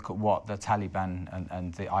 look at what the Taliban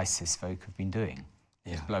and the ISIS folk have been doing.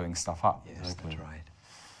 Just blowing stuff up. Yes, exactly. That's right.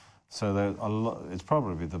 So it's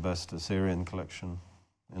probably the best Assyrian collection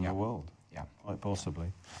in the world. Yeah, quite possibly.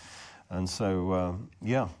 And so,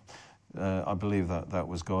 I believe that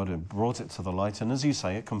was God and brought it to the light. And as you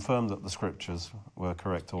say, it confirmed that the scriptures were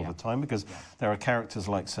correct all the time, because there are characters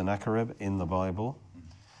like Sennacherib in the Bible,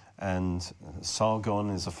 and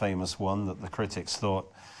Sargon is a famous one that the critics thought,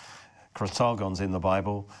 Sargon's in the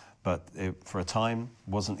Bible, but it, for a time,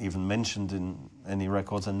 wasn't even mentioned in any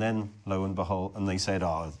records. And then, lo and behold, and they said,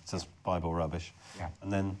 oh, it's just Bible rubbish. Yeah.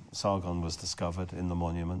 And then Sargon was discovered in the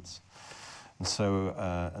monuments. And so,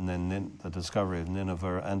 and then the discovery of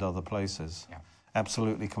Nineveh and other places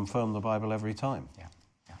absolutely confirmed the Bible every time. Yeah.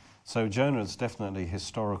 Yeah. So Jonah is definitely a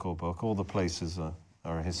historical book. All the places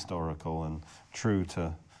are historical and true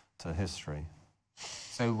to history.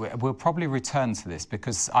 So we'll probably return to this,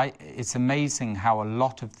 because it's amazing how a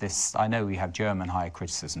lot of this, I know we have German higher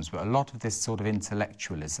criticisms, but a lot of this sort of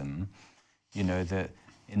intellectualism, you know,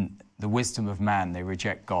 in the wisdom of man, they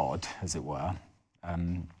reject God, as it were,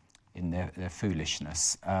 in their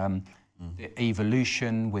foolishness.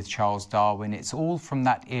 Evolution with Charles Darwin, it's all from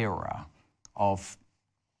that era of,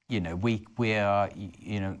 you know, we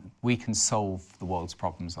can solve the world's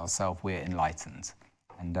problems ourselves, we're enlightened.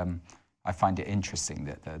 And I find it interesting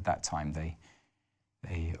that at that time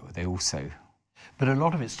they also... But a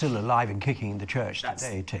lot of it's still alive and kicking in the church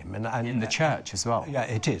today, Tim. And in the church as well. Yeah,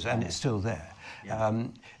 it is, and it's still there. Yeah.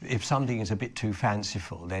 If something is a bit too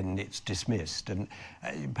fanciful, then it's dismissed. And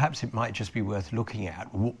perhaps it might just be worth looking at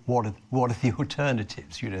what are the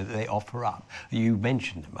alternatives, you know, that they offer up. You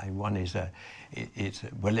mentioned them. I mean, one is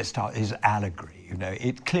well, let's start, is allegory. You know,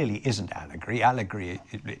 it clearly isn't allegory. Allegory,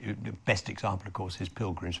 the best example, of course, is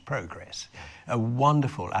Pilgrim's Progress. A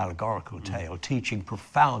wonderful allegorical tale teaching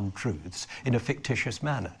profound truths in a fictitious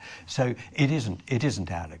manner. So it isn't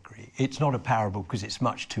allegory. It's not a parable because it's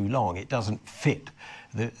much too long. It doesn't fit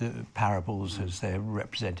the parables as they're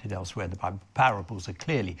represented elsewhere in the Bible. Parables are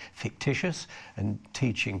clearly fictitious and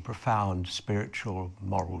teaching profound spiritual,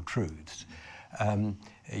 moral truths.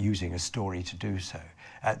 Using a story to do so.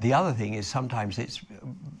 The other thing is sometimes it's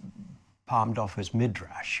palmed off as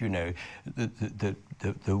midrash, you know,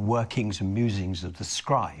 the workings and musings of the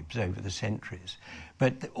scribes over the centuries.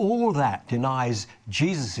 But all that denies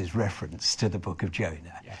Jesus' reference to the book of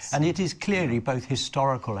Jonah. Yes. And it is clearly both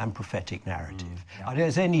historical and prophetic narrative. I don't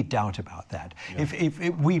there's any doubt about that. Yeah. If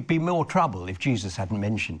we'd be more trouble if Jesus hadn't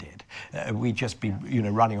mentioned it. We'd just be, you know,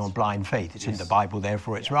 running on blind faith. It's in the Bible,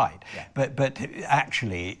 therefore it's right. Yeah. But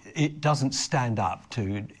actually, it doesn't stand up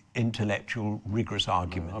to intellectual, rigorous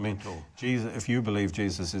argument. No, I mean, Jesus, if you believe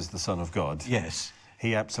Jesus is the Son of God, yes,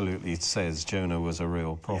 he absolutely says Jonah was a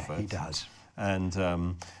real prophet. Yeah, he does.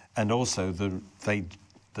 And also the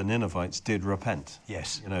Ninevites did repent.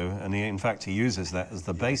 Yes. You know, and in fact he uses that as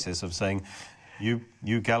the basis of saying, you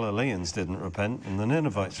Galileans didn't repent and the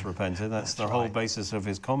Ninevites repented. That's the whole basis of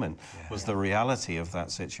his comment, was the reality of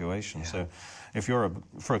that situation. Yeah. So if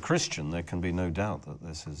for a Christian, there can be no doubt that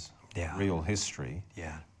this is real history.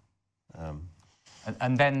 Yeah.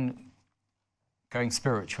 And then going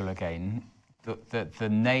spiritual again, the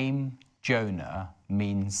name Jonah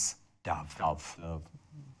means dove.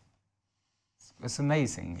 It's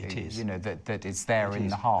amazing. It is. You know, that it's there in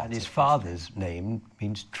the heart. And his father's name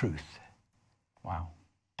means truth. Wow.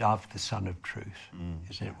 Dove, the son of truth.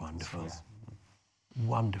 Isn't it wonderful?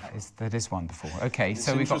 Wonderful. That is wonderful. Okay,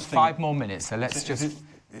 so we've got 5 more minutes, so let's just...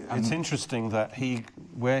 It's interesting that the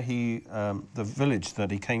village that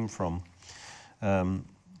he came from...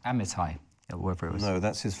 Amittai. whoever it was. No,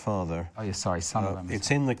 that's his father. Oh, yeah, sorry, son of Amasai.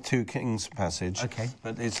 It's in the 2 Kings passage. Okay.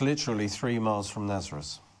 But it's literally 3 miles from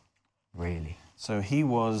Nazareth. Really? So he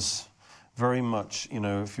was very much, you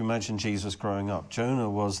know, if you imagine Jesus growing up, Jonah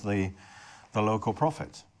was the local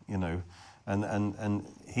prophet, you know, and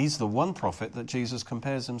he's the one prophet that Jesus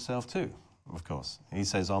compares himself to, of course. He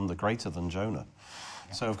says, I'm the greater than Jonah.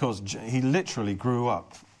 Yeah. So, of course, he literally grew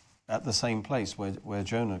up at the same place where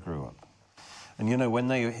Jonah grew up. And, you know, when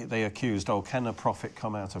they accused, can a prophet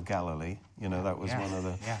come out of Galilee? You know, that was one of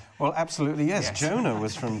the... Yeah. Well, absolutely, yes. Jonah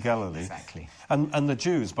was from Galilee. Exactly. And the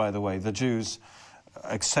Jews, by the way, the Jews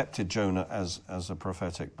accepted Jonah as a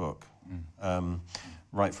prophetic book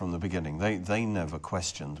right from the beginning. They never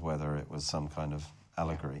questioned whether it was some kind of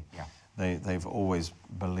allegory. Yeah. They've always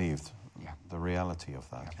believed the reality of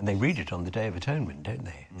that. And they read it on the Day of Atonement, don't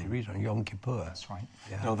they? They read it on Yom Kippur. That's right.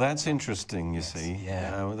 Yeah. No, that's interesting, you see.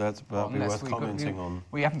 Yeah. That'd be worth commenting on.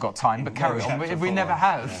 We haven't got time, but carry on. We never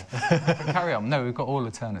have. But carry on. No, we've got all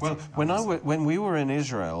eternity. Well, when we were in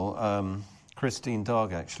Israel, Christine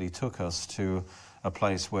Darg actually took us to a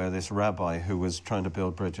place where this rabbi who was trying to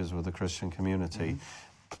build bridges with the Christian community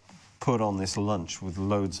put on this lunch with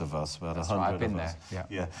loads of us, about 100 I've been of us. There.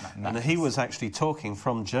 Yeah. And he was actually talking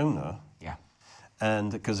from Jonah. Yeah.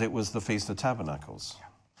 And because it was the Feast of Tabernacles. Yeah.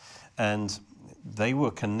 And they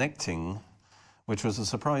were connecting, which was a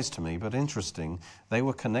surprise to me, but interesting, they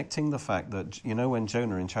were connecting the fact that, you know, when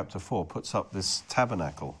Jonah in chapter 4 puts up this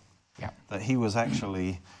tabernacle, that he was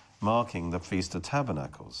actually marking the Feast of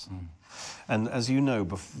Tabernacles. And as you know,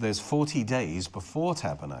 there's 40 days before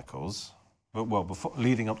Tabernacles, before,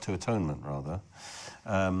 leading up to Atonement, rather,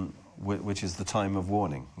 which is the time of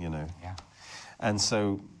warning, you know. Yeah. And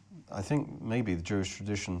so I think maybe the Jewish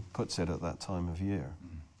tradition puts it at that time of year.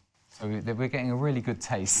 So we're getting a really good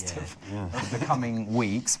taste of the coming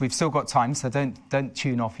weeks. We've still got time, so don't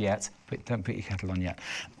tune off yet. Don't put your kettle on yet.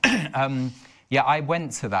 Yeah, I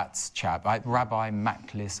went to that chap, Rabbi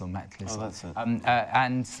Maklis. Oh, that's it.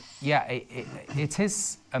 And yeah, it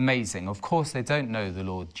is amazing. Of course, they don't know the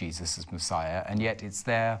Lord Jesus as Messiah, and yet it's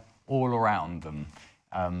there all around them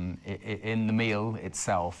in the meal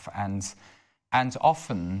itself. And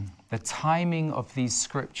often the timing of these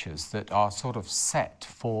scriptures that are sort of set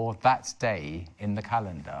for that day in the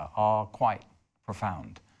calendar are quite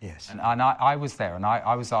profound. Yes. And I was there, and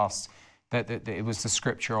I was asked that it was the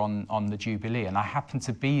scripture on the Jubilee, and I happened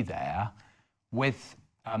to be there with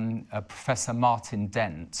Professor Martin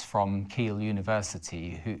Dent from Keele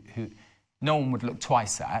University, who no one would look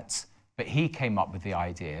twice at, but he came up with the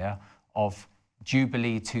idea of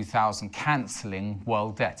Jubilee 2000 cancelling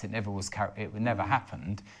world debt. It never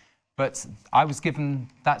happened, but I was given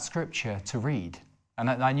that scripture to read, and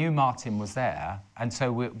I knew Martin was there, and so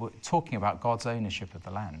we're talking about God's ownership of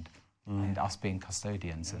the land and us being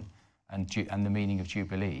custodians and the meaning of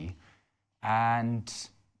Jubilee. And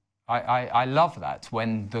I love that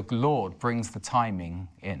when the Lord brings the timing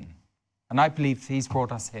in. And I believe he's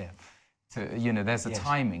brought us here. There's a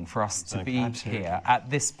timing for us to be here at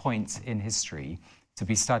this point in history, to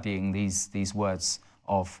be studying these words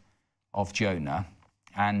of Jonah.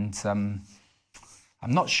 And I'm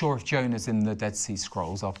not sure if Jonah's in the Dead Sea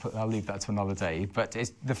Scrolls. I'll leave that to another day. But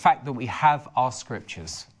it's the fact that we have our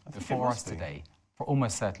scriptures before us today.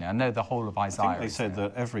 Almost certainly. I know the whole of Isaiah. I think they said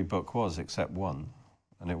that every book was except one,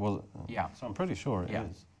 and it was. Yeah. So I'm pretty sure it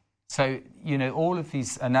is. So, all of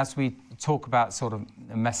these, and as we talk about sort of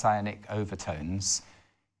messianic overtones,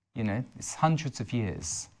 it's hundreds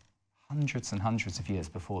and hundreds of years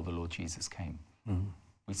before the Lord Jesus came.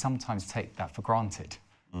 We sometimes take that for granted.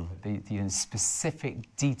 The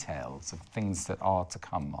specific details of things that are to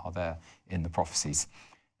come are there in the prophecies.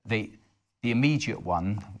 The immediate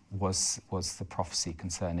one was the prophecy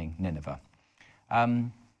concerning Nineveh.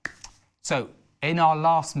 So in our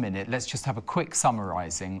last minute, let's just have a quick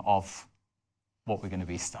summarising of what we're going to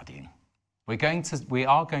be studying. We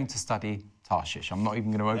are going to study Tarshish. I'm not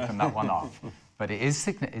even going to open that one up. But it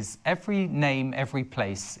is every name, every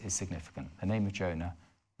place is significant. The name of Jonah,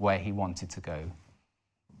 where he wanted to go,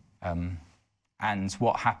 and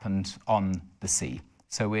what happened on the sea.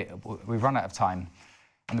 So we've run out of time.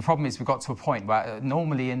 And the problem is we got to a point where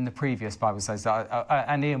normally in the previous Bible says,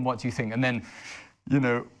 and Ian, what do you think? And then,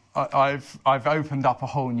 I've opened up a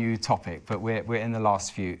whole new topic, but we're in the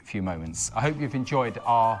last few moments. I hope you've enjoyed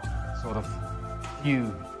our sort of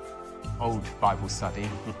new old Bible study.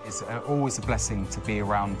 It's always a blessing to be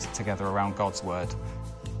together around God's Word.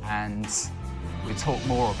 And we talk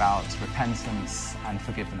more about repentance and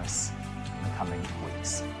forgiveness in the coming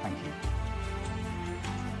weeks. Thank you.